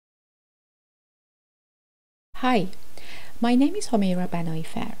Hi, my name is Homeyra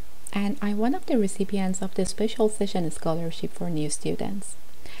Banaeefar, and I'm one of the recipients of the Special Session Scholarship for New Students.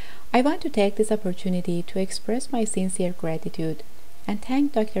 I want to take this opportunity to express my sincere gratitude and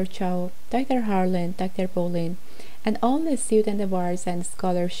thank Dr. Chow, Dr. Harlan, Dr. Bolin, and all the Student Awards and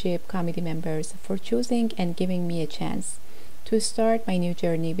Scholarship Committee members for choosing and giving me a chance to start my new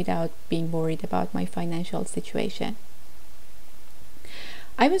journey without being worried about my financial situation.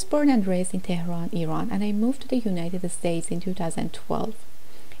 I was born and raised in Tehran, Iran, and I moved to the United States in 2012.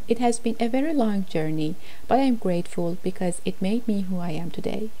 It has been a very long journey, but I am grateful because it made me who I am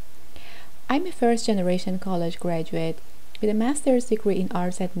today. I'm a first-generation college graduate with a master's degree in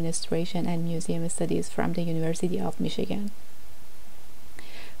arts administration and museum studies from the University of Michigan.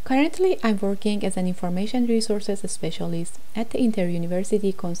 Currently, I'm working as an information resources specialist at the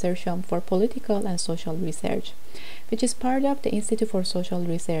Inter-University Consortium for Political and Social Research, which is part of the Institute for Social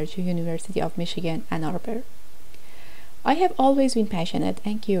Research, University of Michigan, Ann Arbor. I have always been passionate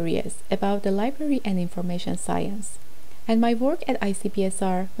and curious about the library and information science, and my work at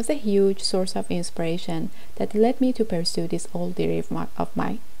ICPSR was a huge source of inspiration that led me to pursue this old dream of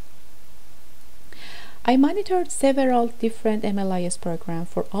mine. I monitored several different MLIS programs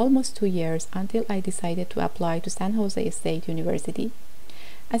for almost 2 years until I decided to apply to San Jose State University.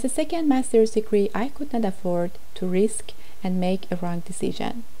 As a second master's degree, I could not afford to risk and make a wrong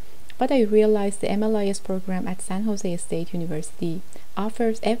decision. But I realized the MLIS program at San Jose State University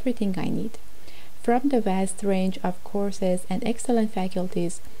offers everything I need, from the vast range of courses and excellent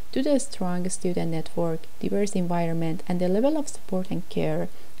faculties to the strong student network, diverse environment, and the level of support and care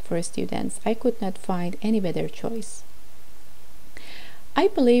for students. I could not find any better choice. I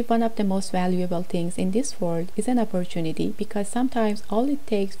believe one of the most valuable things in this world is an opportunity, because sometimes all it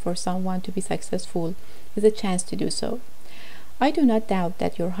takes for someone to be successful is a chance to do so. I do not doubt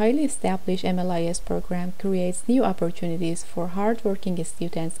that your highly established MLIS program creates new opportunities for hardworking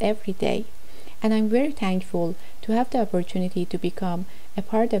students every day, and I'm very thankful to have the opportunity to become a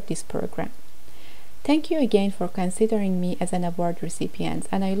part of this program. Thank you again for considering me as an award recipient,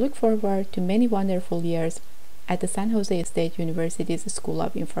 and I look forward to many wonderful years at the San Jose State University's School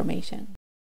of Information.